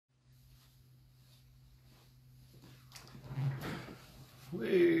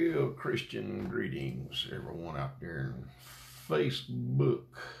Christian greetings, everyone out there in Facebook,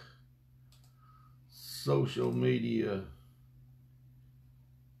 social media,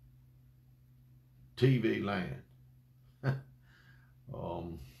 TV land.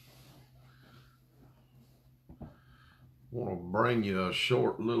 Want to bring you a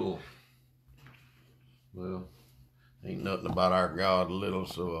short little, well, ain't nothing about our God little,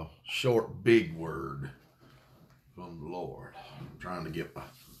 so a short big word from the Lord. I'm trying to get my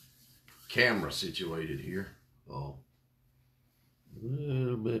camera situated here. A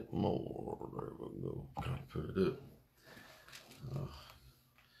little bit more. There we go. Kind of put it up.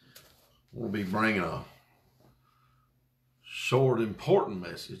 We'll be bringing a short, important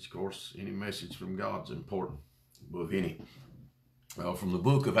message. Of course, any message from God's important. Above any. From the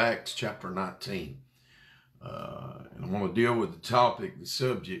book of Acts, chapter 19. And I want to deal with the topic, the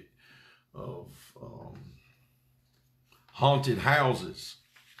subject of haunted houses,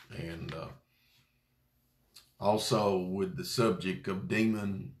 and also with the subject of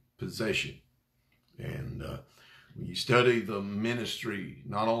demon possession. And when you study the ministry,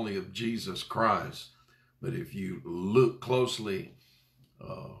 not only of Jesus Christ, but if you look closely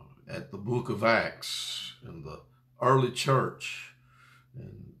at the book of Acts and the early church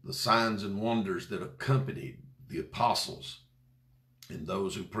and the signs and wonders that accompanied the apostles and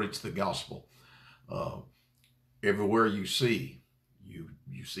those who preached the gospel, everywhere you see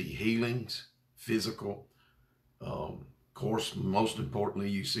healings, physical. Of course, most importantly,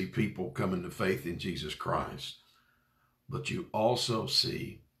 you see people coming to faith in Jesus Christ. But you also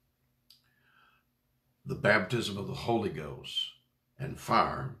see the baptism of the Holy Ghost and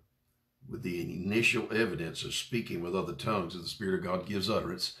fire with the initial evidence of speaking with other tongues as the Spirit of God gives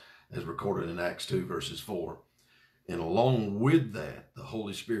utterance, as recorded in Acts 2 verses 4. And along with that, the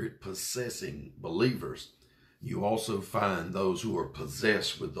Holy Spirit possessing believers, you also find those who are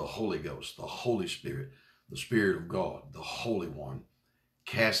possessed with the Holy Ghost, the Holy Spirit, the Spirit of God, the Holy One,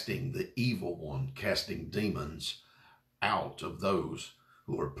 casting the evil one, casting demons out of those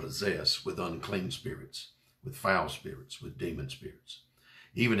who are possessed with unclean spirits, with foul spirits, with demon spirits.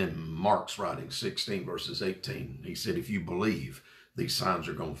 Even in Mark's writing, 16 verses 18, he said, if you believe, these signs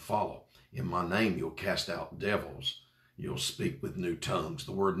are going to follow. In my name, you'll cast out devils. You'll speak with new tongues.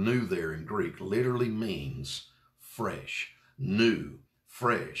 The word new there in Greek literally means fresh, new,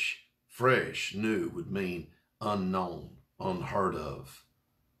 fresh. Fresh, new would mean unknown, unheard of,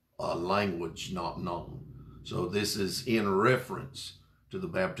 a language not known. So this is in reference to the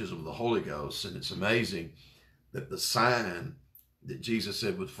baptism of the Holy Ghost. And it's amazing that the sign that Jesus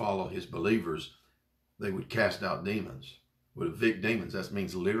said would follow his believers, they would cast out demons, would evict demons. That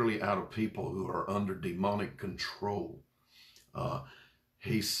means literally out of people who are under demonic control.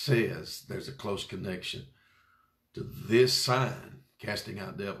 He says there's a close connection to this sign, casting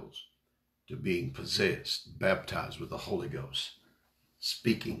out devils, to being possessed, baptized with the Holy Ghost,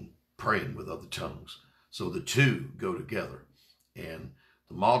 speaking, praying with other tongues. So the two go together. And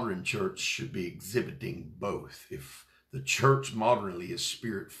the modern church should be exhibiting both. If the church modernly is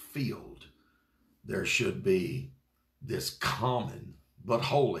spirit-filled, there should be this common, but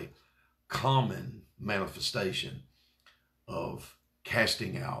holy, common manifestation of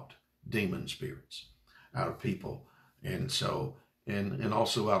casting out demon spirits out of people. And so, and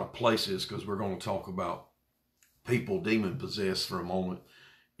also out of places, because we're going to talk about people demon possessed for a moment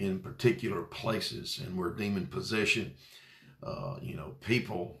in particular places, and where demon possession,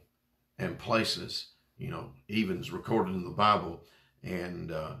 people and places, even is recorded in the Bible.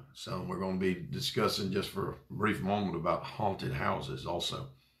 And so we're going to be discussing just for a brief moment about haunted houses also.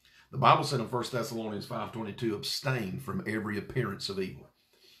 The Bible said in 1 Thessalonians 5:22, abstain from every appearance of evil.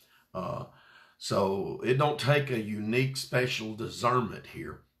 So it don't take a unique special discernment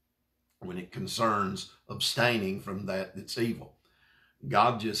here when it concerns abstaining from that that's evil.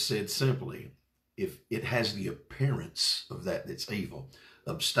 God just said simply, if it has the appearance of that that's evil,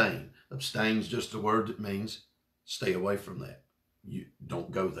 abstain. Abstain is just a word that means stay away from that. You don't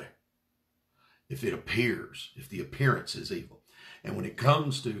go there. If it appears, if the appearance is evil. And when it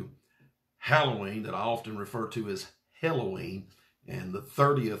comes to Halloween, that I often refer to as Halloween, and the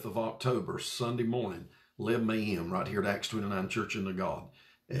 30th of October, Sunday morning, 11 a.m. right here at Acts 29 Church in the God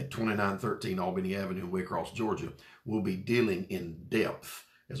at 2913 Albany Avenue in Waycross, Georgia, we'll be dealing in depth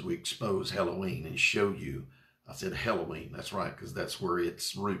as we expose Halloween and show you. I said Halloween, that's right, because that's where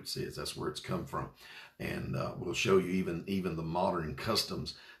its roots is. That's where it's come from. And we'll show you even the modern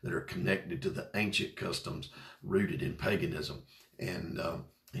customs that are connected to the ancient customs rooted in paganism, and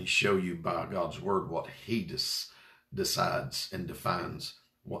show you by God's word what he decides and defines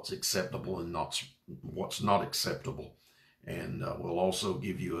what's acceptable and what's not acceptable And we'll also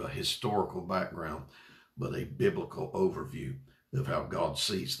give you a historical background, but a biblical overview of how God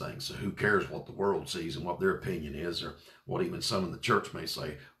sees things. So who cares what the world sees and what their opinion is, or what even some in the church may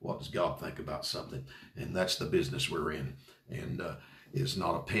say? What does God think about something? And that's the business we're in. And it's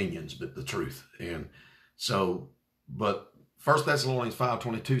not opinions, but the truth. And so, but 1 Thessalonians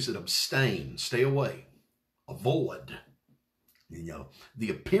 5:22 said, abstain, stay away, avoid, the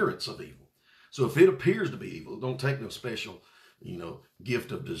appearance of evil. So if it appears to be evil, don't take no special,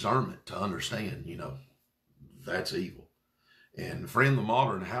 gift of discernment to understand, that's evil. And friend, the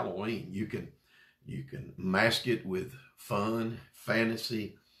modern Halloween, you can mask it with fun,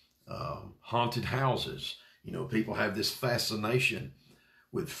 fantasy, haunted houses. People have this fascination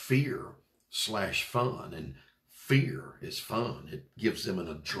with fear/fun, and fear is fun. It gives them an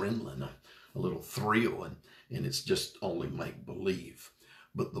adrenaline, a little thrill, and it's just only make believe.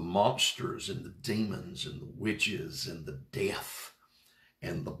 But the monsters and the demons and the witches and the death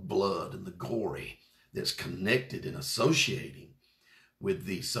and the blood and the gory that's connected and associating with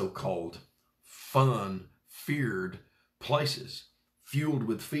the so-called fun, feared places, fueled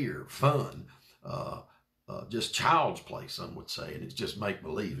with fear, fun, just child's play, some would say, and it's just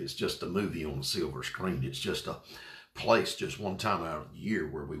make-believe. It's just a movie on a silver screen. It's just a place just one time out of the year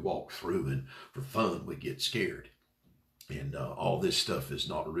where we walk through, and for fun we get scared. And all this stuff is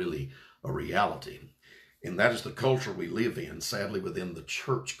not really a reality. And that is the culture we live in, sadly, within the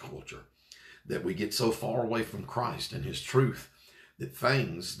church culture, that we get so far away from Christ and his truth that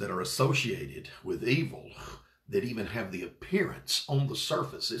things that are associated with evil, that even have the appearance on the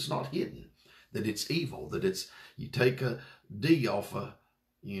surface, it's not hidden, that it's evil, that it's, you take a D off a,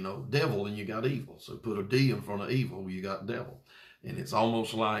 devil and you got evil. So put a D in front of evil, you got devil. And it's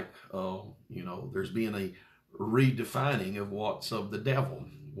almost like, there's being a redefining of what's of the devil,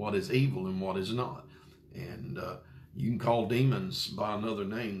 what is evil and what is not. And you can call demons by another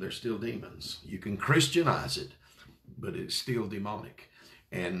name, they're still demons. You can Christianize it, but it's still demonic.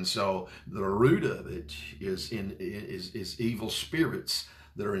 And so the root of it is evil spirits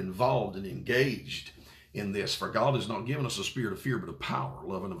that are involved and engaged in this. For God has not given us a spirit of fear, but of power,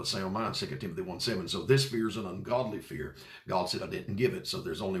 love, and of a sound mind, 2 Timothy 1:7. So this fear is an ungodly fear. God said, I didn't give it. So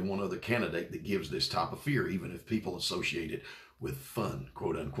there's only one other candidate that gives this type of fear, even if people associate it with fun,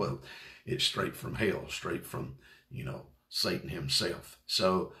 quote unquote. It's straight from hell, straight from, Satan himself.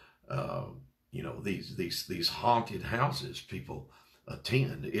 So, these haunted houses people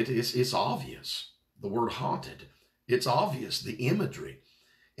attend, it's obvious. The word haunted, it's obvious. The imagery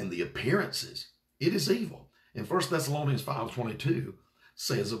and the appearances, it is evil. And 1 Thessalonians 5:22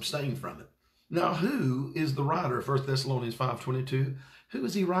 says abstain from it. Now, who is the writer of 1 Thessalonians 5:22? Who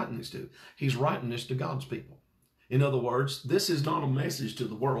is he writing this to? He's writing this to God's people. In other words, this is not a message to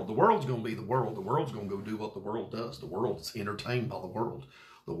the world. The world's going to be the world. The world's going to go do what the world does. The world is entertained by the world.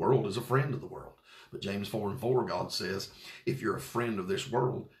 The world is a friend of the world. But James 4:4, God says, if you're a friend of this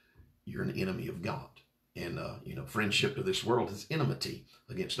world, you're an enemy of God. And, friendship to this world is enmity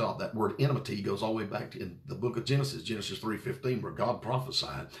against God. That word enmity goes all the way back to in the book of Genesis 3:15, where God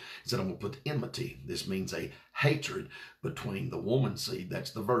prophesied, he said, I'm going to put enmity. This means a hatred between the woman's seed,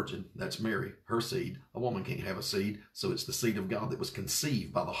 that's the virgin, that's Mary, her seed. A woman can't have a seed, so it's the seed of God that was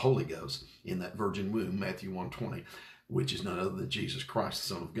conceived by the Holy Ghost in that virgin womb, Matthew 1:20, which is none other than Jesus Christ,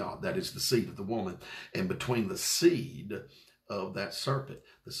 the Son of God. That is the seed of the woman. And between the seed of that serpent,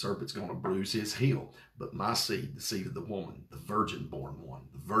 the serpent's going to bruise his heel. But my seed, the seed of the woman, the virgin-born one,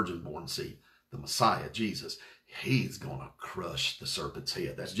 the virgin-born seed, the Messiah, Jesus, he's going to crush the serpent's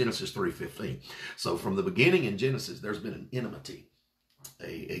head. That's Genesis 3:15. So from the beginning in Genesis, there's been an enmity,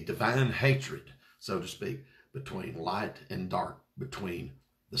 a divine hatred, so to speak, between light and dark, between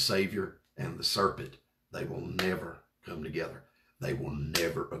the Savior and the serpent. They will never come together. They will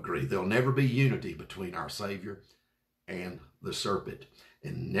never agree. There'll never be unity between our Savior and the serpent,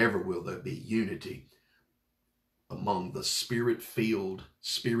 and never will there be unity among the spirit-filled,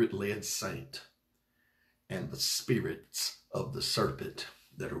 spirit-led saint and the spirits of the serpent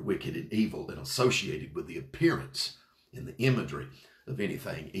that are wicked and evil and associated with the appearance and the imagery of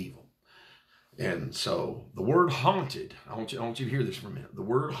anything evil. And so the word haunted, I want you to hear this for a minute. The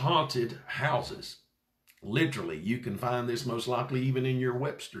word haunted houses, literally, you can find this most likely even in your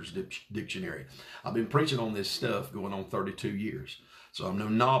Webster's dictionary. I've been preaching on this stuff going on 32 years, so I'm no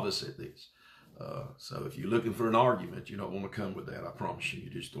novice at this. So if you're looking for an argument, you don't want to come with that. I promise you,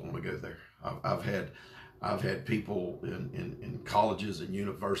 you just don't want to go there. I've had people in colleges and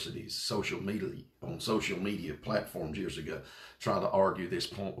universities, on social media platforms years ago, try to argue this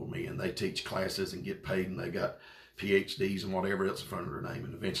point with me, and they teach classes and get paid, and they got PhDs and whatever else in front of their name,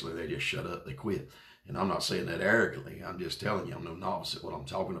 and eventually they just shut up, they quit. And I'm not saying that arrogantly. I'm just telling you, I'm no novice at what I'm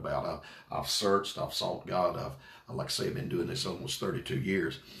talking about. I've searched, I've sought God. Like I say, I've been doing this almost 32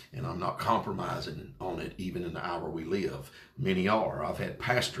 years, and I'm not compromising on it even in the hour we live. Many are. I've had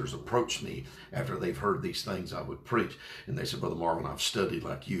pastors approach me after they've heard these things I would preach, and they said, Brother Marvin, I've studied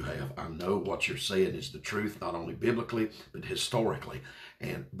like you have. I know what you're saying is the truth, not only biblically, but historically.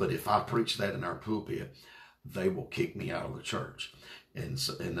 But if I preach that in our pulpit, they will kick me out of the church. And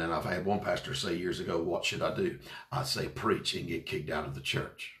then I've had one pastor say years ago, what should I do? I say, preach and get kicked out of the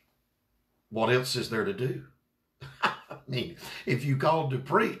church. What else is there to do? I mean, if you called to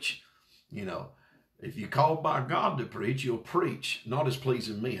preach, if you called by God to preach, you'll preach, not as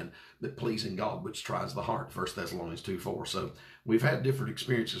pleasing men, but pleasing God, which tries the heart. 1 Thessalonians 2:4. So we've had different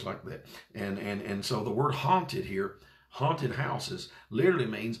experiences like that. And so the word haunted here, haunted houses, literally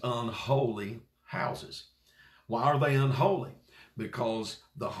means unholy houses. Why are they unholy? Because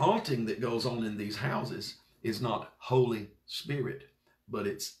the haunting that goes on in these houses is not Holy Spirit, but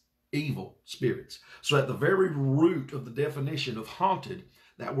it's evil spirits. So at the very root of the definition of haunted,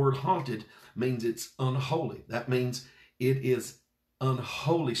 that word haunted means it's unholy. That means it is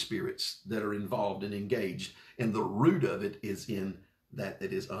unholy spirits that are involved and engaged. And the root of it is in that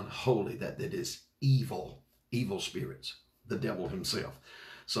it is unholy, that it is evil spirits, the devil himself.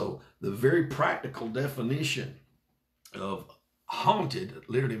 So the very practical definition of haunted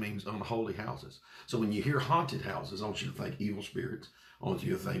literally means unholy houses. So when you hear haunted houses, I want you to think evil spirits. I want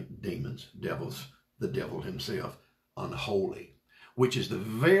you to think demons, devils, the devil himself, unholy, which is the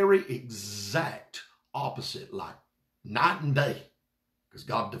very exact opposite, like night and day, because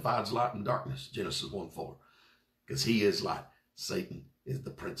God divides light and darkness, Genesis 1:4, because he is light. Satan is the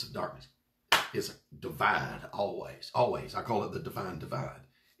prince of darkness. It's a divide always, always. I call it the divine divide.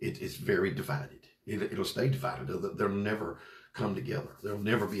 It's very divided. It'll stay divided. They'll never come together. There'll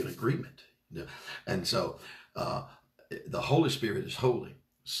never be an agreement. And so the Holy Spirit is holy.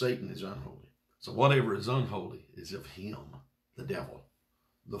 Satan is unholy. So whatever is unholy is of him, the devil,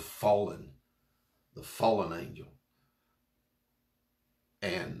 the fallen angel.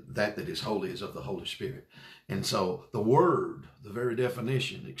 And that is holy is of the Holy Spirit. And so the word, the very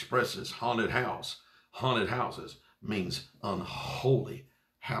definition, expresses haunted house. Haunted houses means unholy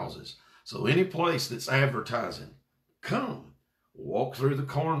houses. So any place that's advertising, come, walk through the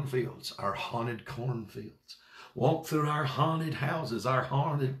cornfields, our haunted cornfields. Walk through our haunted houses, our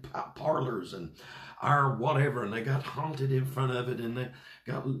haunted parlors, and our whatever. And they got haunted in front of it, and they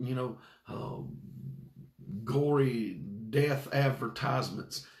got, gory death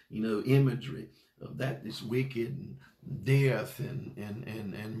advertisements, imagery of that is wicked, and death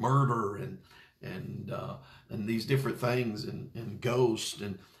and murder and these different things, and ghosts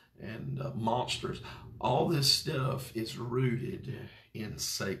and monsters. All this stuff is rooted in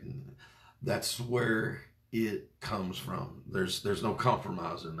Satan. That's where it comes from. There's no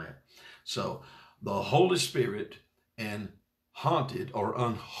compromise in that. So the Holy Spirit and haunted or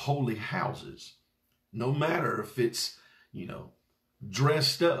unholy houses, no matter if it's,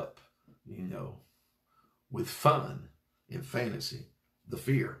 dressed up, with fun and fantasy, the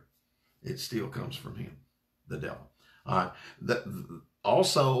fear, it still comes from him, the devil. All right.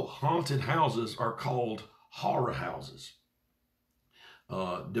 Also, haunted houses are called horror houses.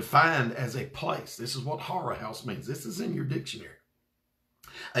 Defined as a place. This is what horror house means. This is in your dictionary.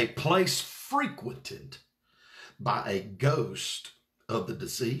 A place frequented by a ghost of the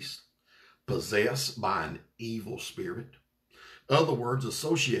deceased, possessed by an evil spirit. Other words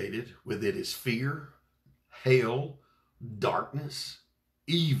associated with it is fear, hell, darkness,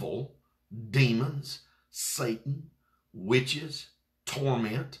 evil, demons, Satan, witches,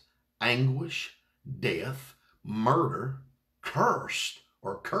 torment, anguish, death, murder, cursed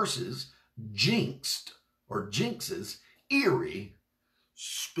or curses, jinxed or jinxes, eerie,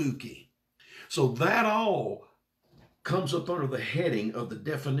 spooky. So that all comes up under the heading of the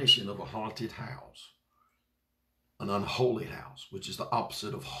definition of a haunted house. An unholy house, which is the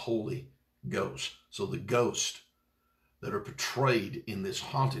opposite of Holy Ghost. So the ghosts that are portrayed in this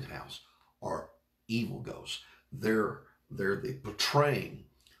haunted house are evil ghosts. They're the portraying,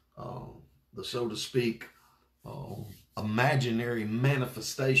 the so to speak, imaginary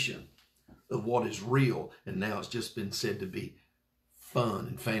manifestation of what is real, and now it's just been said to be fun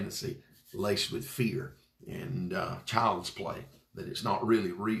and fantasy laced with fear and child's play, that it's not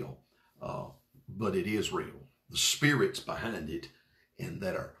really real, but it is real. The spirits behind it and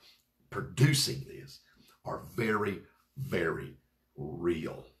that are producing this are very, very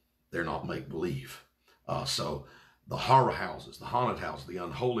real. They're not make-believe. So the horror houses, the haunted houses, the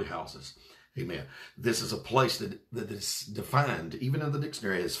unholy houses Amen. This is a place that is defined, even in the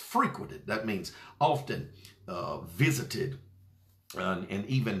dictionary, as frequented. That means often visited and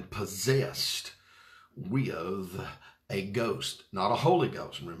even possessed with a ghost. Not a holy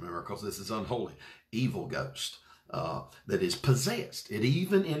ghost, remember, because this is unholy. Evil ghost that is possessed. It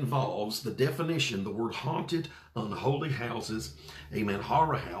even involves the definition, the word haunted, unholy houses. Amen.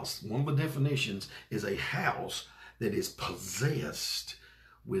 Horror house. One of the definitions is a house that is possessed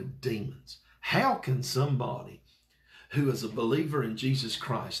with demons. How can somebody who is a believer in Jesus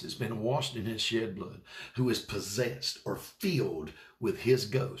Christ, has been washed in his shed blood, who is possessed or filled with his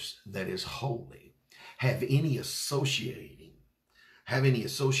ghost that is holy, have any association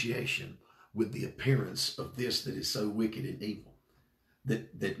with the appearance of this that is so wicked and evil,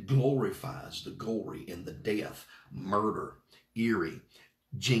 that glorifies the glory and the death, murder, eerie,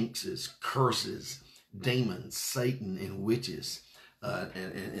 jinxes, curses, demons, Satan, and witches,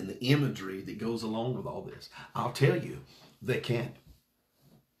 and the imagery that goes along with all this? I'll tell you, they can't.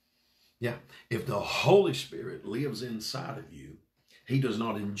 Yeah, if the Holy Spirit lives inside of you, he does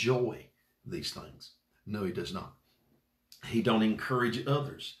not enjoy these things. No, he does not. He don't encourage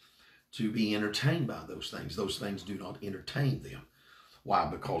others to be entertained by those things. Those things do not entertain them. Why?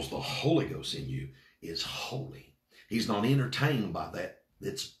 Because the Holy Ghost in you is holy. He's not entertained by that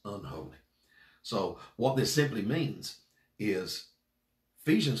that's unholy. So what this simply means is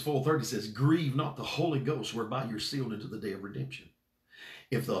Ephesians 4:30 says, grieve not the Holy Ghost whereby you're sealed into the day of redemption.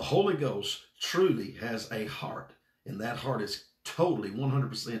 If the Holy Ghost truly has a heart, and that heart is totally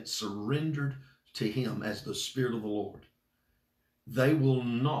 100% surrendered to him as the Spirit of the Lord, they will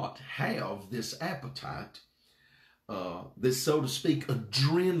not have this appetite, this, so to speak,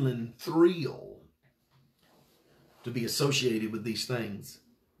 adrenaline thrill to be associated with these things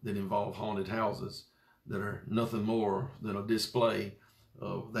that involve haunted houses that are nothing more than a display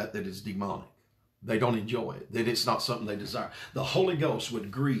of that is demonic. They don't enjoy it. That it's not something they desire. The Holy Ghost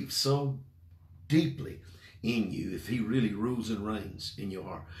would grieve so deeply in you if he really rules and reigns in your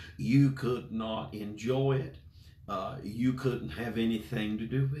heart. You could not enjoy it. You couldn't have anything to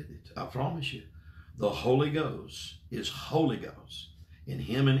do with it. I promise you. The Holy Ghost is Holy Ghost. In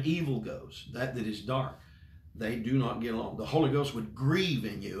him an evil ghost, that is dark, they do not get along. The Holy Ghost would grieve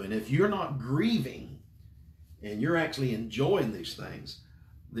in you. And if you're not grieving and you're actually enjoying these things,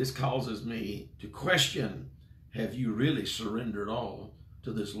 this causes me to question, have you really surrendered all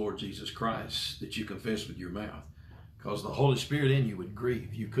to this Lord Jesus Christ that you confess with your mouth? Because the Holy Spirit in you would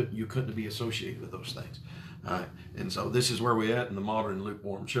grieve. You couldn't be associated with those things. All right? And so this is where we're at in the modern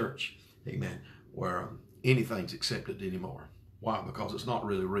lukewarm church. Amen. Where anything's accepted anymore. Why? Because it's not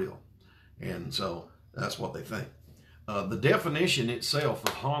really real. And so that's what they think. The definition itself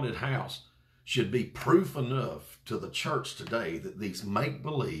of haunted house should be proof enough to the church today that these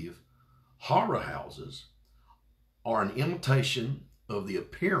make-believe horror houses are an imitation of the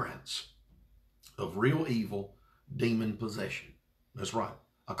appearance of real evil demon possession. That's right.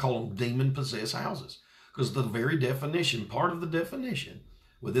 I call them demon-possessed houses because the very definition, part of the definition,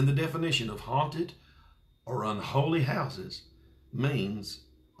 within the definition of haunted or unholy houses means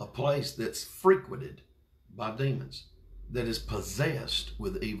a place that's frequented by demons, that is possessed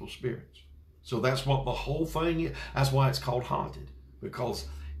with evil spirits. So that's what the whole thing is. That's why it's called haunted, because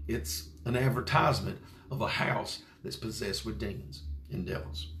it's an advertisement of a house that's possessed with demons and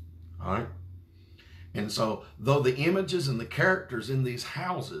devils. All right? And so though the images and the characters in these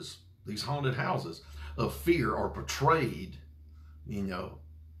houses, these haunted houses of fear are portrayed,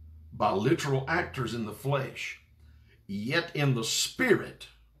 by literal actors in the flesh, yet in the spirit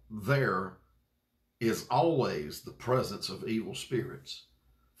there is always the presence of evil spirits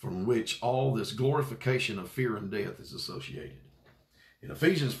from which all this glorification of fear and death is associated. In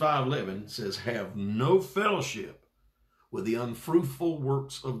Ephesians 5:11 says, have no fellowship with the unfruitful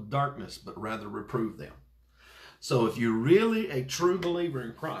works of darkness, but rather reprove them. So if you're really a true believer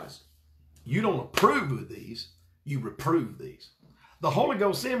in Christ, you don't approve of these, you reprove these. The Holy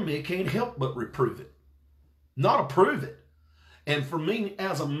Ghost in me can't help but reprove it, not approve it. And for me,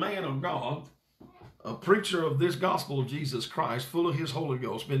 as a man of God, a preacher of this gospel of Jesus Christ, full of his Holy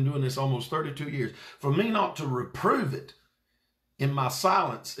Ghost, been doing this almost 32 years, for me not to reprove it in my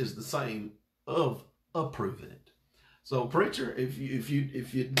silence is the same of approving it. So preacher, if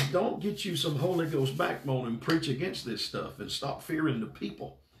you don't get you some Holy Ghost backbone and preach against this stuff and stop fearing the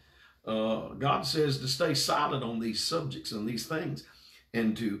people, God says to stay silent on these subjects and these things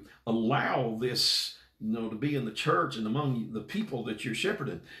and to allow this, to be in the church and among the people that you're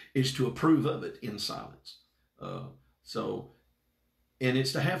shepherding is to approve of it in silence. And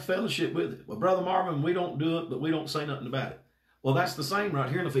it's to have fellowship with it. Well, Brother Marvin, we don't do it, but we don't say nothing about it. Well, that's the same right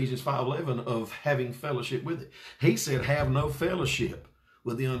here in Ephesians 5:11 of having fellowship with it. He said, have no fellowship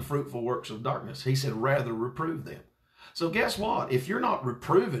with the unfruitful works of darkness. He said, rather reprove them. So guess what? If you're not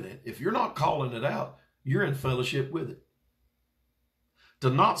reproving it, if you're not calling it out, you're in fellowship with it. To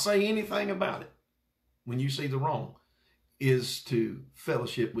not say anything about it when you see the wrong is to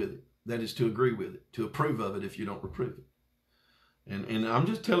fellowship with it. That is to agree with it, to approve of it if you don't reprove it. And I'm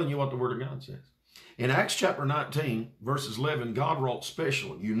just telling you what the Word of God says. In Acts chapter 19, verses 11, God wrought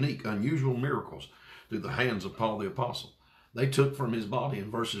special, unique, unusual miracles through the hands of Paul the Apostle. They took from his body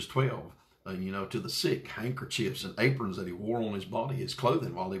in verses 12, to the sick, handkerchiefs and aprons that he wore on his body, his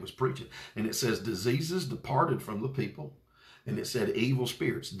clothing while he was preaching. And it says diseases departed from the people. And it said evil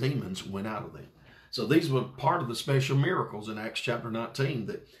spirits, demons went out of them. So these were part of the special miracles in Acts chapter 19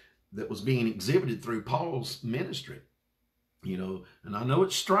 that was being exhibited through Paul's ministry. And I know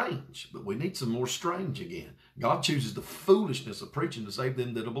it's strange, but we need some more strange again. God chooses the foolishness of preaching to save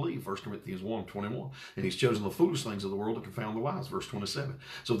them that believe, 1 Corinthians 1:21. And he's chosen the foolish things of the world to confound the wise, verse 27.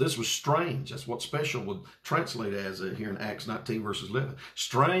 So this was strange. That's what special would translate as here in Acts 19, verses 11.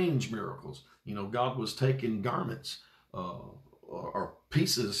 Strange miracles. God was taking garments or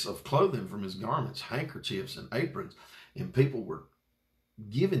pieces of clothing from his garments, handkerchiefs and aprons, and people were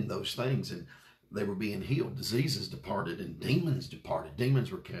given those things, and they were being healed. Diseases departed and demons departed. Demons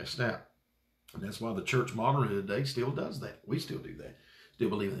were cast out. And that's why the church modern today still does that. We still do that. Still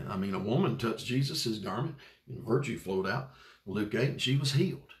believe that. A woman touched Jesus' garment and virtue flowed out. Luke 8, and she was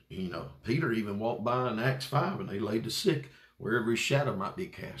healed. Peter even walked by in Acts 5 and they laid the sick wherever his shadow might be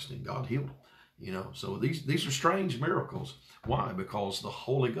cast, and God healed them. So these are strange miracles. Why? Because the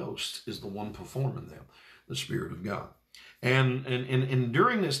Holy Ghost is the one performing them, the Spirit of God. And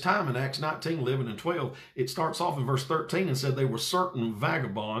during this time in Acts 19, 11, and 12, it starts off in verse 13 and said they were certain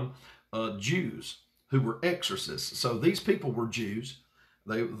vagabond Jews who were exorcists. So these people were Jews.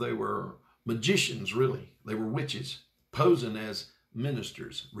 They were magicians, really. They were witches posing as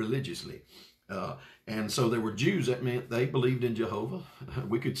ministers religiously. And so they were Jews. That meant they believed in Jehovah.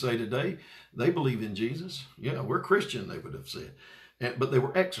 We could say today they believe in Jesus. Yeah, we're Christian, they would have said. But they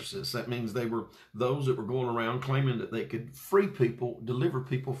were exorcists. That means they were those that were going around claiming that they could free people, deliver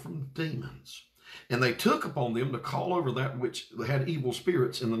people from demons. And they took upon them to call over that which had evil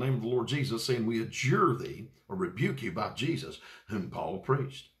spirits in the name of the Lord Jesus, saying, we adjure thee, or rebuke you by Jesus, whom Paul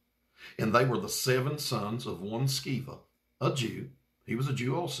preached. And they were the 7 sons of one Sceva, a Jew. He was a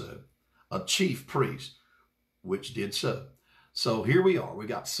Jew also, a chief priest, which did so. So here we are. We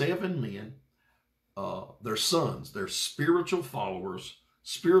got 7 men. They're sons, they're spiritual followers,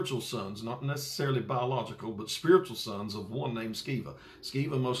 spiritual sons, not necessarily biological, but spiritual sons of one named Sceva.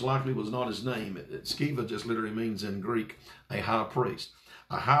 Sceva most likely was not his name. Sceva just literally means in Greek, a high priest.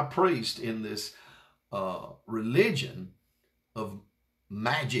 A high priest in this religion of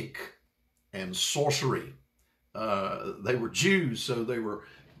magic and sorcery. They were Jews, so they were,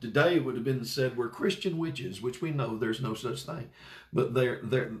 today it would have been said we're Christian witches, which we know there's no such thing. But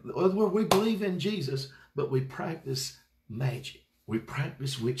we believe in Jesus, but we practice magic. We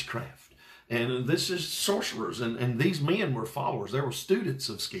practice witchcraft. And this is sorcerers. And these men were followers. They were students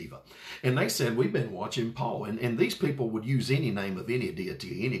of Sceva. And they said, we've been watching Paul. And these people would use any name of any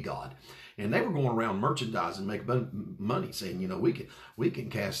deity, any god. And they were going around merchandising, making money, saying, we can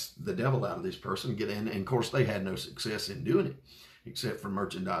cast the devil out of this person, get in. And of course, they had no success in doing it, except for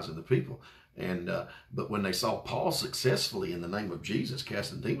merchandising the people. But when they saw Paul successfully in the name of Jesus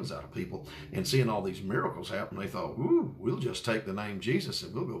casting demons out of people and seeing all these miracles happen, they thought, ooh, we'll just take the name Jesus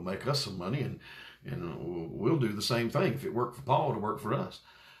and we'll go make us some money and we'll do the same thing. If it worked for Paul, it'll work for us.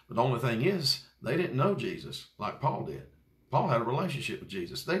 But the only thing is, they didn't know Jesus like Paul did. Paul had a relationship with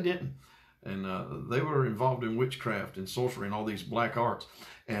Jesus. They didn't. And they were involved in witchcraft and sorcery and all these black arts.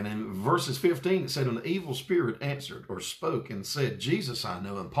 And in verses 15, it said, an evil spirit answered or spoke and said, Jesus I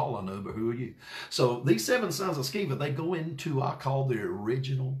know and Paul I know, but who are you? So these 7 sons of Sceva, they go into, I call the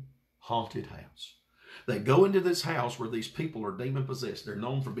original haunted house. They go into this house where these people are demon possessed. They're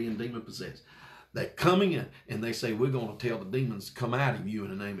known for being demon possessed. They're coming in and they say, we're going to tell the demons, come out of you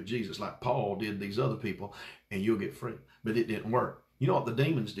in the name of Jesus, like Paul did these other people, and you'll get free. But it didn't work. You know what the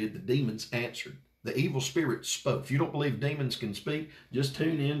demons did? The demons answered. The evil spirit spoke. If you don't believe demons can speak, just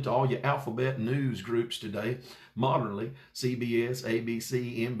tune in to all your alphabet news groups today modernly, CBS,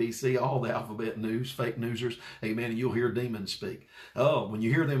 ABC, NBC, all the alphabet news, fake newsers, amen, and you'll hear demons speak. Oh, when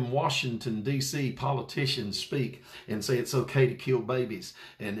you hear them Washington, D.C. politicians speak and say it's okay to kill babies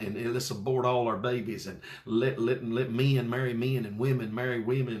and let's abort all our babies and let men marry men and women marry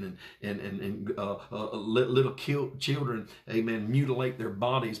women and let little children, amen, mutilate their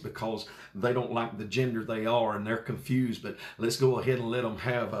bodies because they don't like the gender they are and they're confused, but let's go ahead and let them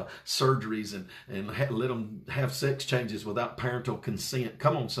have surgeries and let them have sex changes without parental consent.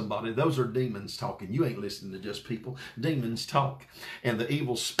 Come on, somebody. Those are demons talking. You ain't listening to just people. Demons talk. And the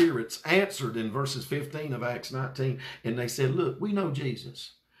evil spirits answered in verses 15 of Acts 19, and they said, look, we know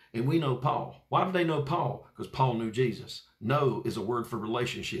Jesus and we know Paul. Why did they know Paul? Because Paul knew Jesus. Know is a word for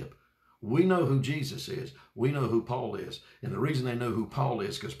relationship. We know who Jesus is. We know who Paul is. And the reason they know who Paul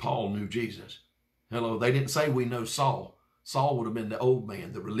is because Paul knew Jesus. Hello, they didn't say we know Saul. Saul would have been the old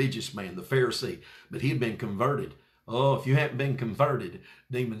man, the religious man, the Pharisee, but he had been converted. Oh, if you haven't been converted,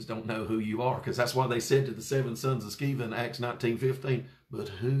 demons don't know who you are, because that's why they said to the 7 sons of Sceva in Acts 19:15, but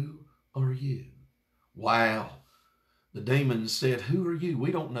who are you? Wow. The demons said, who are you?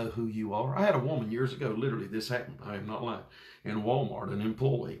 We don't know who you are. I had a woman years ago, literally this happened, I am not lying, in Walmart, an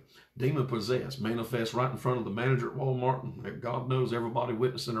employee, demon possessed, manifest right in front of the manager at Walmart, and God knows everybody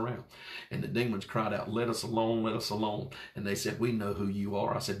witnessing around. And the demons cried out, let us alone, let us alone. And they said, we know who you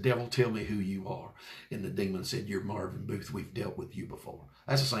are. I said, devil, tell me who you are. And the demon said, you're Marvin Booth. We've dealt with you before.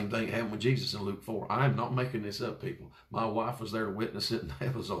 That's the same thing that happened with Jesus in Luke 4. I'm not making this up, people. My wife was there to witness it, and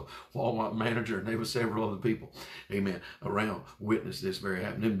there was a Walmart manager, and there were several other people, amen, around witness this very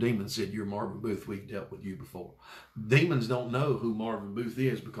happen. Them demons said, you're Marvin Booth. We've dealt with you before. Demons don't know who Marvin Booth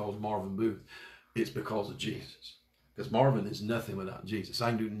is because Marvin Booth. It's because of Jesus. Because Marvin is nothing without Jesus. I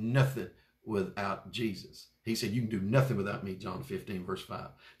can do nothing without Jesus. He said, you can do nothing without me, John 15, verse 5.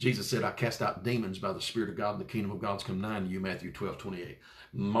 Jesus said, I cast out demons by the Spirit of God, and the kingdom of God's come nigh to you, Matthew 12:28.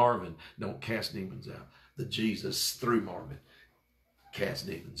 Marvin don't cast demons out. The Jesus, through Marvin, cast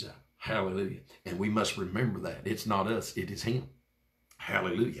demons out. Hallelujah. And we must remember that. It's not us, it is him.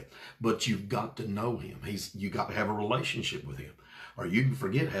 Hallelujah. But you've got to know him. You got to have a relationship with him, or you can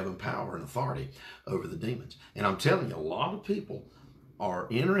forget having power and authority over the demons. And I'm telling you, a lot of people are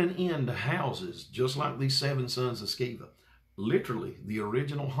entering into houses just like these 7 sons of Sceva. Literally, the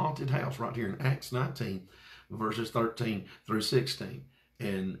original haunted house right here in Acts 19, verses 13 through 16.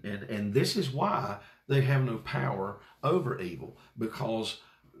 And this is why they have no power over evil, because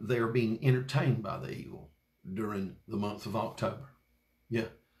they are being entertained by the evil during the month of October. Yeah.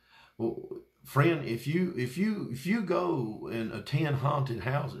 Well, friend, if you go and attend haunted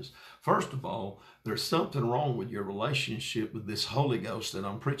houses, first of all, there's something wrong with your relationship with this Holy Ghost that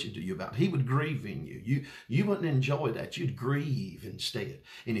I'm preaching to you about. He would grieve in you. You wouldn't enjoy that. You'd grieve instead.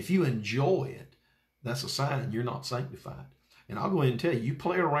 And if you enjoy it, that's a sign you're not sanctified. And I'll go ahead and tell you, you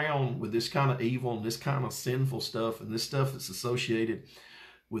play around with this kind of evil and this kind of sinful stuff and this stuff that's associated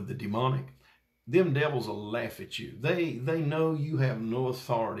with the demonic, them devils will laugh at you. They know you have no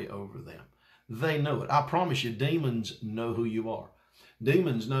authority over them. They know it. I promise you, demons know who you are.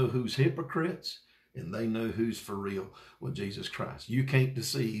 Demons know who's hypocrites, and they know who's for real with Jesus Christ. You can't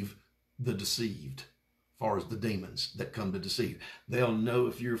deceive the deceived, as far as the demons that come to deceive. They'll know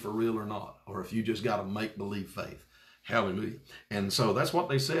if you're for real or not, or if you just got a make-believe faith. Hallelujah. And so that's what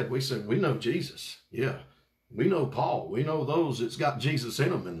they said. We said, we know Jesus. Yeah. We know Paul. We know those that's got Jesus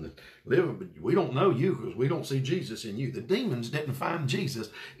in them and live, but we don't know you because we don't see Jesus in you. The demons didn't find Jesus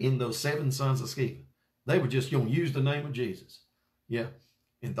in those 7 sons of Sceva. They were just going to use the name of Jesus. Yeah.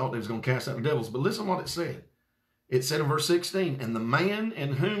 And thought they was going to cast out the devils. But listen what it said. It said in verse 16, and the man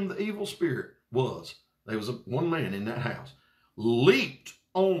in whom the evil spirit was, there was one man in that house, leaped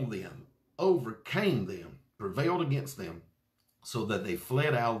on them, overcame them, prevailed against them, so that they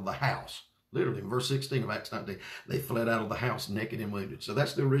fled out of the house. Literally, in verse 16 of Acts 19, they fled out of the house naked and wounded. So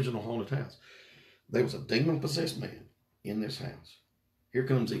that's the original haunted house. There was a demon-possessed man in this house. Here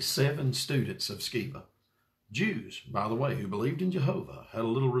comes these 7 students of Sceva. Jews, by the way, who believed in Jehovah, had a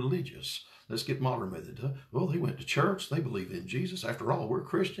little religious. Let's get modern with it. Huh? Well, they went to church. They believe in Jesus. After all, we're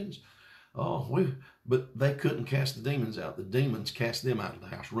Christians. But they couldn't cast the demons out. The demons cast them out of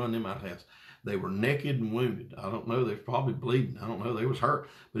the house, run them out of the house. They were naked and wounded. I don't know. They were probably bleeding. I don't know. They was hurt,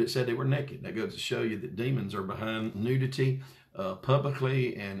 but it said they were naked. That goes to show you that demons are behind nudity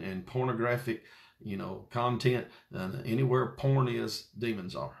publicly and pornographic, content. Anywhere porn is,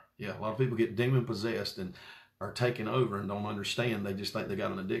 demons are. Yeah, a lot of people get demon possessed and are taken over and don't understand. They just think they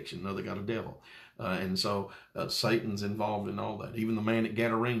got an addiction. No, they got a devil. And so Satan's involved in all that. Even the man at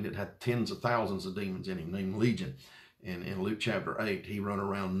Gadarene that had tens of thousands of demons in him, named Legion. And in Luke chapter 8, he run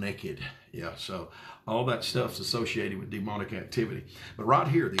around naked. Yeah, so all that stuff's associated with demonic activity. But right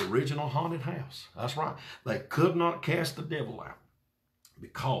here, the original haunted house, that's right. They could not cast the devil out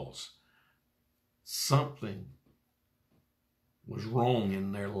because something was wrong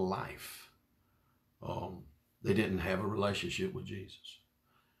in their life. They didn't have a relationship with Jesus.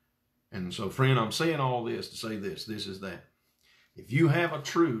 And so, friend, I'm saying all this to say this. This is that. If you have a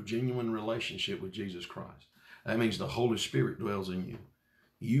true, genuine relationship with Jesus Christ, that means the Holy Spirit dwells in you.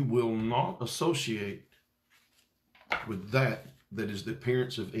 You will not associate with that is the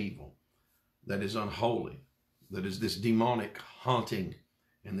appearance of evil, that is unholy, that is this demonic haunting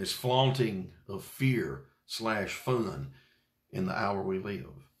and this flaunting of fear / fun in the hour we live.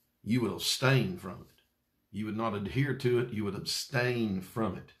 You would abstain from it. You would not adhere to it. You would abstain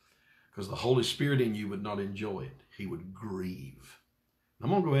from it because the Holy Spirit in you would not enjoy it. He would grieve. I'm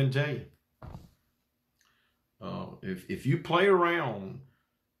going to go ahead and tell you. If you play around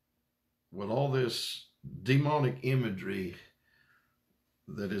with all this demonic imagery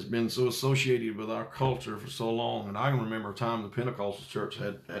that has been so associated with our culture for so long, and I can remember a time the Pentecostal church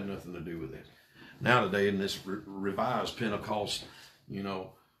had nothing to do with it. Now today in this revised Pentecost,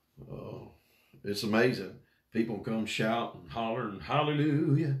 it's amazing. People come shout and holler and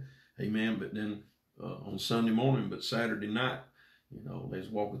hallelujah, amen. But then on Sunday morning, but Saturday night, they was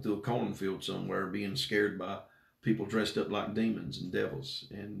walking through a cornfield somewhere being scared by people dressed up like demons and devils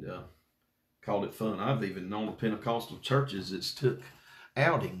and called it fun. I've even known of Pentecostal churches that took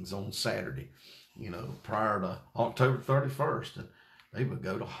outings on Saturday, prior to October 31st. And they would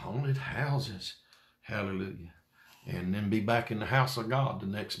go to haunted houses, hallelujah, and then be back in the house of God the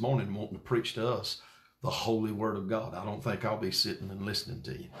next morning wanting to preach to us the holy word of God. I don't think I'll be sitting and listening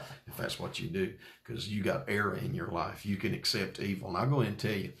to you if that's what you do, because you got error in your life. You can accept evil. And I'll go ahead and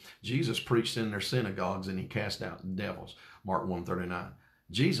tell you, Jesus preached in their synagogues and he cast out devils. Mark 1:39.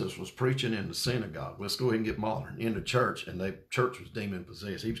 Jesus was preaching in the synagogue. Let's go ahead and get modern. In the church, and the church was demon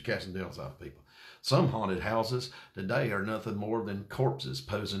possessed. He was casting devils out of people. Some haunted houses today are nothing more than corpses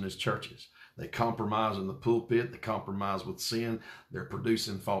posing as churches. They compromise in the pulpit. They compromise with sin. They're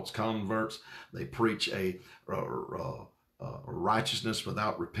producing false converts. They preach a righteousness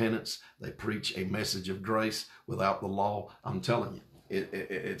without repentance. They preach a message of grace without the law. I'm telling you,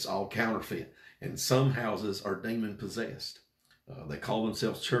 it's all counterfeit. And some houses are demon possessed. They call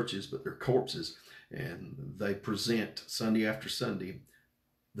themselves churches, but they're corpses. And they present Sunday after Sunday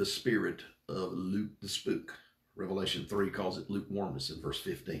the spirit of Luke the Spook. Revelation 3 calls it lukewarmness in verse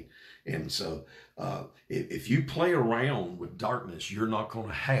 15. And so if you play around with darkness, you're not going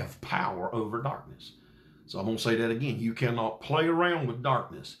to have power over darkness. So I'm going to say that again. You cannot play around with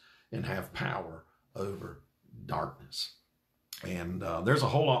darkness and have power over darkness. And there's a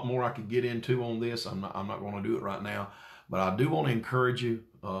whole lot more I could get into on this. I'm not going to do it right now. But I do want to encourage you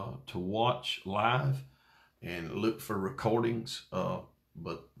to watch live and look for recordings.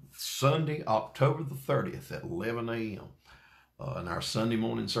 But Sunday, October the 30th at 11 a.m. In our Sunday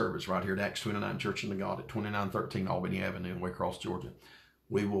morning service right here at Acts 29 Church in the God at 2913 Albany Avenue in Waycross, Georgia,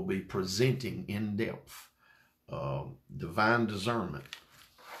 we will be presenting in depth divine discernment,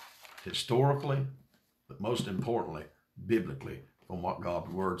 historically, but most importantly, biblically, from what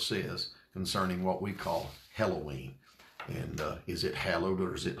God's Word says concerning what we call Halloween. And is it hallowed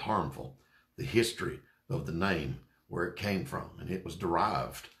or is it harmful? The history of the name, where it came from, and it was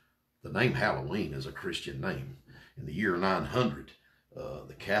derived. The name Halloween is a Christian name. In the year 900,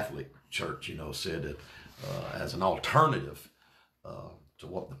 the Catholic Church, said that as an alternative to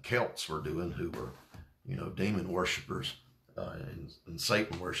what the Celts were doing, who were, demon worshipers and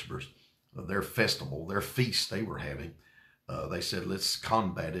Satan worshipers, their festival, their feast they were having, they said, let's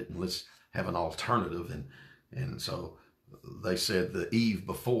combat it and let's have an alternative. And so they said the eve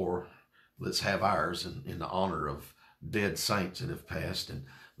before, let's have ours in the honor of dead saints that have passed, and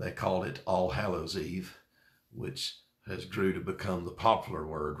they called it All Hallows Eve, which has grew to become the popular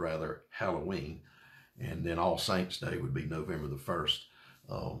word, rather, Halloween. And then All Saints Day would be November the 1st.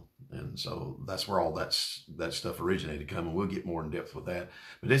 And so that's where all that stuff originated coming. We'll get more in depth with that.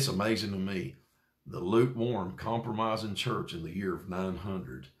 But it's amazing to me, the lukewarm, compromising church in the year of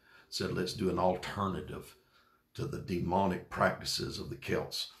 900 said, let's do an alternative to the demonic practices of the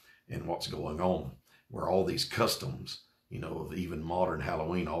Celts and what's going on, where all these customs, of even modern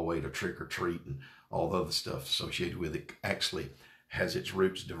Halloween, all the way to trick or treat and all the other stuff associated with it, actually has its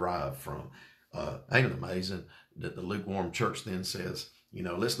roots derived from. Ain't it amazing that the lukewarm church then says,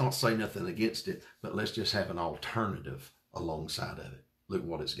 let's not say nothing against it, but let's just have an alternative alongside of it. Look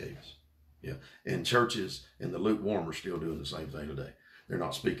what it's gave us. Yeah. And churches in the lukewarm are still doing the same thing today. They're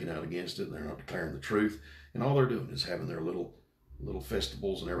not speaking out against it. They're not declaring the truth. And all they're doing is having their little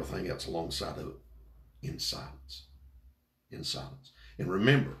festivals and everything else alongside of it in silence. In silence. And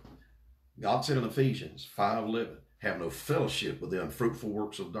remember, God said in Ephesians 5:11, have no fellowship with the unfruitful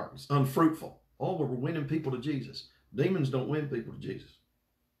works of darkness. Unfruitful. Oh, but we're winning people to Jesus. Demons don't win people to Jesus.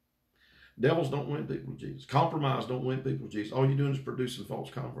 Devils don't win people to Jesus. Compromise don't win people to Jesus. All you're doing is producing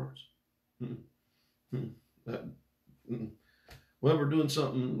false converts. Well, we're doing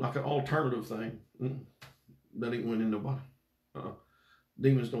something like an alternative thing. That ain't winning nobody.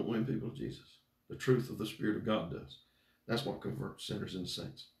 Demons don't win people to Jesus. The truth of the Spirit of God does. That's what converts sinners into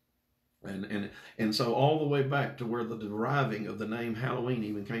saints. And so all the way back to where the deriving of the name Halloween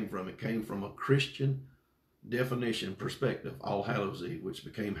even came from. It came from a Christian definition perspective, All Hallows Eve, which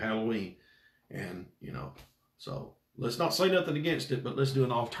became Halloween. And, so let's not say nothing against it, but let's do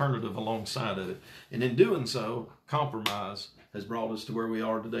an alternative alongside of it. And in doing so, compromise has brought us to where we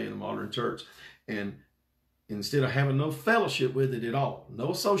are today in the modern church. And instead of having no fellowship with it at all,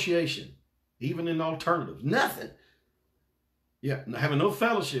 no association, even in alternatives, nothing. Yeah, having no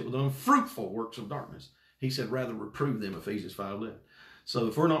fellowship with the unfruitful works of darkness. He said, rather reprove them, Ephesians 5:11. So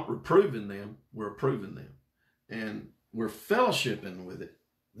if we're not reproving them, we're approving them. And we're fellowshipping with it,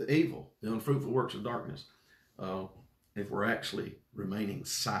 the evil, the unfruitful works of darkness, if we're actually remaining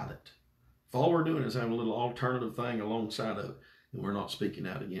silent. If all we're doing is having a little alternative thing alongside of it, and we're not speaking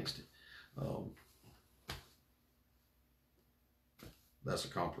out against it, that's a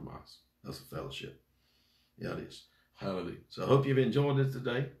compromise. That's a fellowship. Yeah, it is. Hallelujah. So I hope you've enjoyed it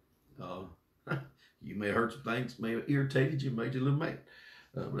today. You may have heard some things, may have irritated you, made you a little mad.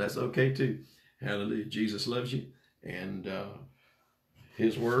 But that's okay too. Hallelujah. Jesus loves you. And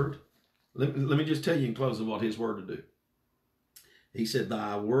his word, let me just tell you in closing what his word to do. He said,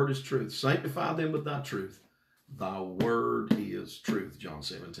 thy word is truth. Sanctify them with thy truth. Thy word is truth. John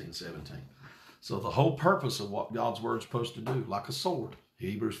 17:17. So the whole purpose of what God's word is supposed to do, like a sword,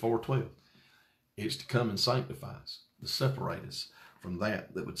 Hebrews 4:12, is to come and sanctify us, to separate us from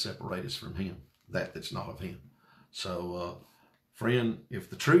that would separate us from him, that's not of him. So, friend, if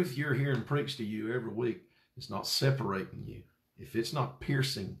the truth you're hearing preached to you every week is not separating you, if it's not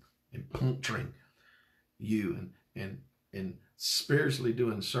piercing and puncturing you and spiritually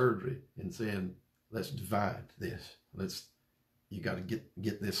doing surgery and saying, let's divide this, you got to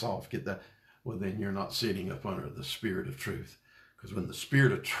get this off, get that, well, then you're not sitting up under the Spirit of truth. Because when the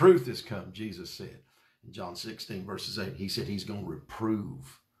Spirit of truth has come, Jesus said in John 16:8, he said he's going to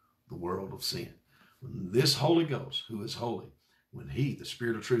reprove the world of sin. When this Holy Ghost, who is holy, when the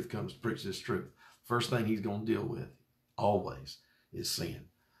Spirit of truth comes to preach this truth, first thing he's going to deal with always is sin.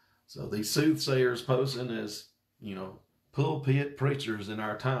 So these soothsayers posing as, pulpit preachers in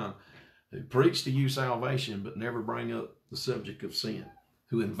our time who preach to you salvation but never bring up the subject of sin,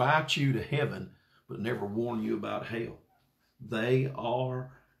 who invite you to heaven but never warn you about hell. They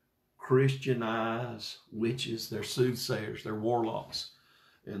are Christianized witches. They're soothsayers. They're warlocks.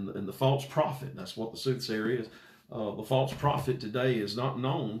 And the false prophet, that's what the soothsayer is. The false prophet today is not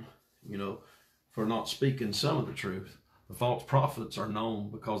known, for not speaking some of the truth. The false prophets are known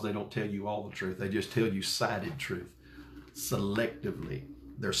because they don't tell you all the truth. They just tell you sided truth, selectively.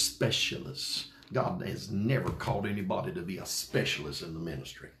 They're specialists. God has never called anybody to be a specialist in the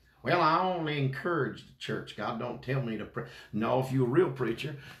ministry. Well, I only encourage the church. God don't tell me to preach. No, if you're a real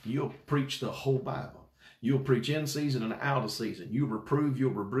preacher, you'll preach the whole Bible. You'll preach in season and out of season. You'll reprove,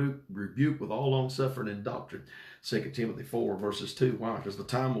 you'll rebuke with all long suffering and doctrine. 2 Timothy 4:2. Why? Because the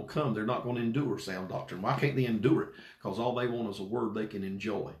time will come, they're not going to endure sound doctrine. Why can't they endure it? Because all they want is a word they can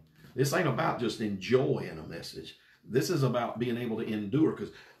enjoy. This ain't about just enjoying a message. This is about being able to endure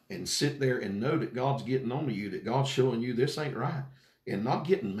and sit there and know that God's getting on to you, that God's showing you this ain't right. And not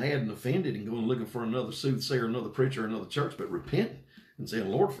getting mad and offended and going looking for another soothsayer, another preacher, another church, but repenting and saying,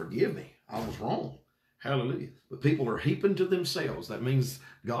 Lord, forgive me. I was wrong. Hallelujah. But people are heaping to themselves. That means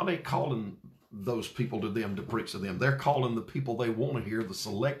God ain't calling those people to them to preach to them. They're calling the people they want to hear, the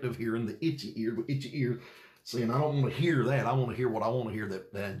selective hearing, the itchy ear, saying, I don't want to hear that. I want to hear what I want to hear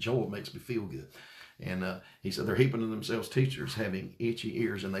that enjoy. It makes me feel good. And he said they're heaping to themselves teachers having itchy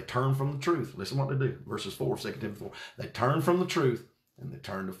ears, and they turn from the truth. Listen what they do. Verses 4, 2 Timothy 4. They turn from the truth and they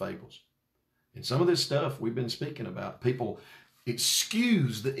turn to fables. And some of this stuff we've been speaking about, people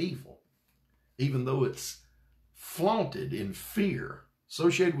excuse the evil, even though it's flaunted in fear,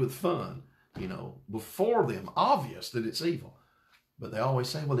 associated with fun, before them, obvious that it's evil. But they always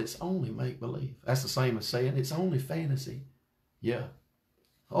say, well, it's only make-believe. That's the same as saying it's only fantasy. Yeah.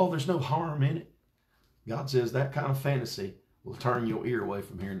 Oh, there's no harm in it. God says that kind of fantasy will turn your ear away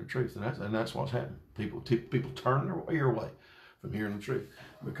from hearing the truth. And that's what's happening. People turn their ear away from hearing the truth,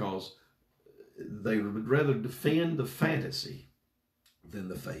 because they would rather defend the fantasy than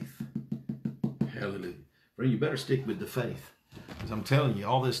the faith. Hallelujah. Friend, you better stick with the faith. Because I'm telling you,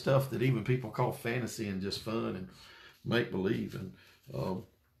 all this stuff that even people call fantasy and just fun and make-believe and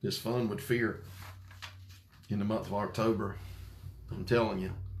just fun with fear in the month of October, I'm telling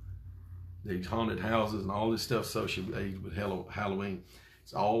you, these haunted houses and all this stuff associated with Halloween,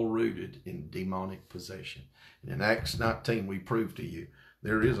 it's all rooted in demonic possession. And in Acts 19, we prove to you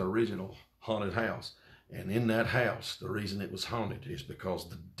there is an original haunted house. And in that house, the reason it was haunted is because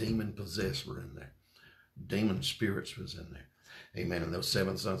the demon-possessed were in there. Demon spirits was in there. Amen. And those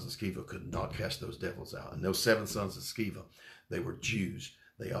 7 sons of Sceva could not cast those devils out. And those 7 sons of Sceva, they were Jews.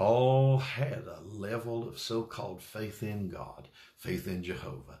 They all had a level of so-called faith in God, faith in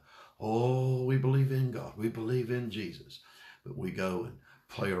Jehovah. Oh, we believe in God. We believe in Jesus. But we go and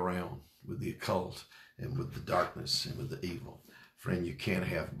play around with the occult and with the darkness and with the evil. Friend, you can't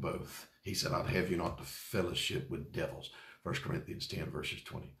have both. He said, I'd have you not to fellowship with devils. 1 Corinthians 10, verses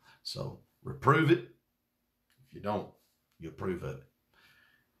 20. So reprove it. If you don't, you approve of it.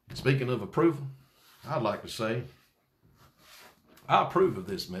 And speaking of approval, I'd like to say, I approve of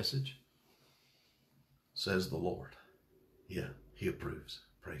this message, says the Lord. Yeah, he approves.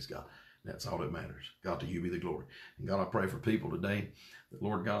 Praise God. That's all that matters. God, to you be the glory. And God, I pray for people today that,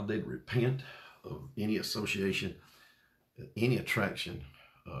 Lord God, they'd repent of any association, any attraction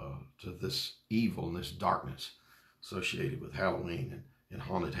to this evil and this darkness associated with Halloween and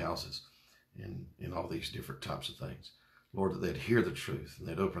haunted houses and all these different types of things. Lord, that they'd hear the truth and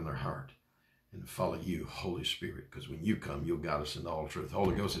they'd open their heart and follow you, Holy Spirit, because when you come, you'll guide us into all truth.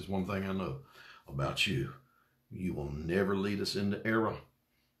 Holy Ghost is one thing I know about you. You will never lead us into error.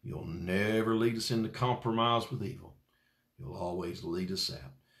 You'll never lead us into compromise with evil. You'll always lead us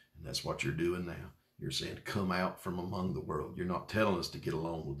out. And that's what you're doing now. You're saying, come out from among the world. You're not telling us to get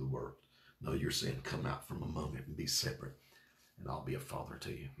along with the world. No, you're saying, come out from among it and be separate. And I'll be a father to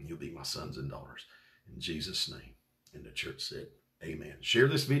you. And you'll be my sons and daughters. In Jesus' name. And the church said, amen. Share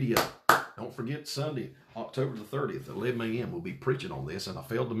this video. Don't forget Sunday, October the 30th at 11 a.m. We'll be preaching on this. And I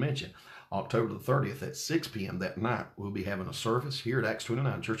failed to mention, October the 30th at 6 p.m. that night, we'll be having a service here at Acts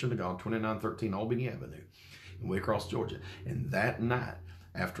 29, Church of the God, 2913 Albany Avenue in Waycross, Georgia. And that night,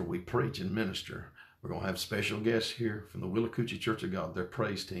 after we preach and minister, we're going to have special guests here from the Willacoochee Church of God, their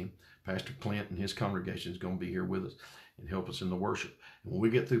praise team. Pastor Clint and his congregation is going to be here with us and help us in the worship. And when we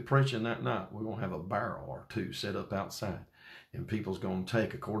get through preaching that night, we're going to have a barrel or two set up outside. And people's going to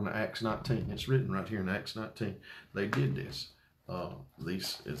take, according to Acts 19, it's written right here in Acts 19, they did this.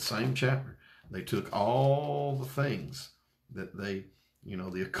 Same chapter, they took all the things that they,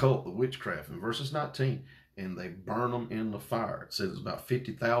 the occult, the witchcraft, in verses 19, and they burn them in the fire. It says about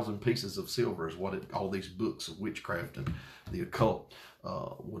 50,000 pieces of silver is what all these books of witchcraft and the occult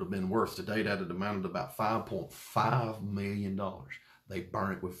would have been worth. Today, that had amounted to about $5.5 million. They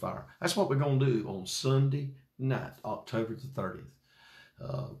burn it with fire. That's what we're going to do on Sunday night, October the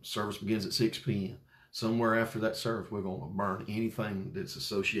 30th. Service begins at 6 p.m. Somewhere after that service, we're going to burn anything that's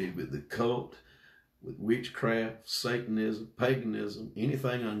associated with the cult, with witchcraft, Satanism, paganism,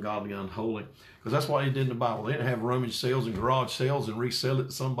 anything ungodly, unholy. Because that's what they did in the Bible. They didn't have rummage sales and garage sales and resell it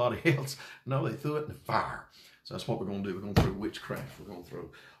to somebody else. No, they threw it in the fire. So that's what we're going to do. We're going to throw witchcraft. We're going to throw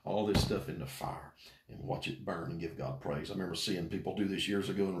all this stuff in the fire and watch it burn and give God praise. I remember seeing people do this years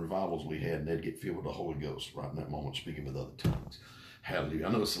ago in revivals we had, and they'd get filled with the Holy Ghost right in that moment, speaking with other tongues. Hallelujah.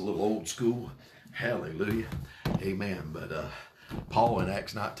 I know it's a little old school. Hallelujah. Amen. But Paul in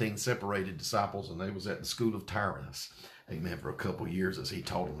Acts 19 separated disciples, and they was at the school of Tyrannus. Amen. For a couple of years as he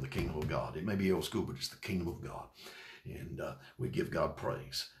taught them the kingdom of God. It may be old school, but it's the kingdom of God. And we give God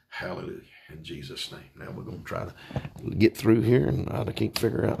praise. Hallelujah. In Jesus' name. Now we're going to try to get through here, and I can't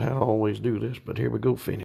figure out how to always do this, but here we go. Finish.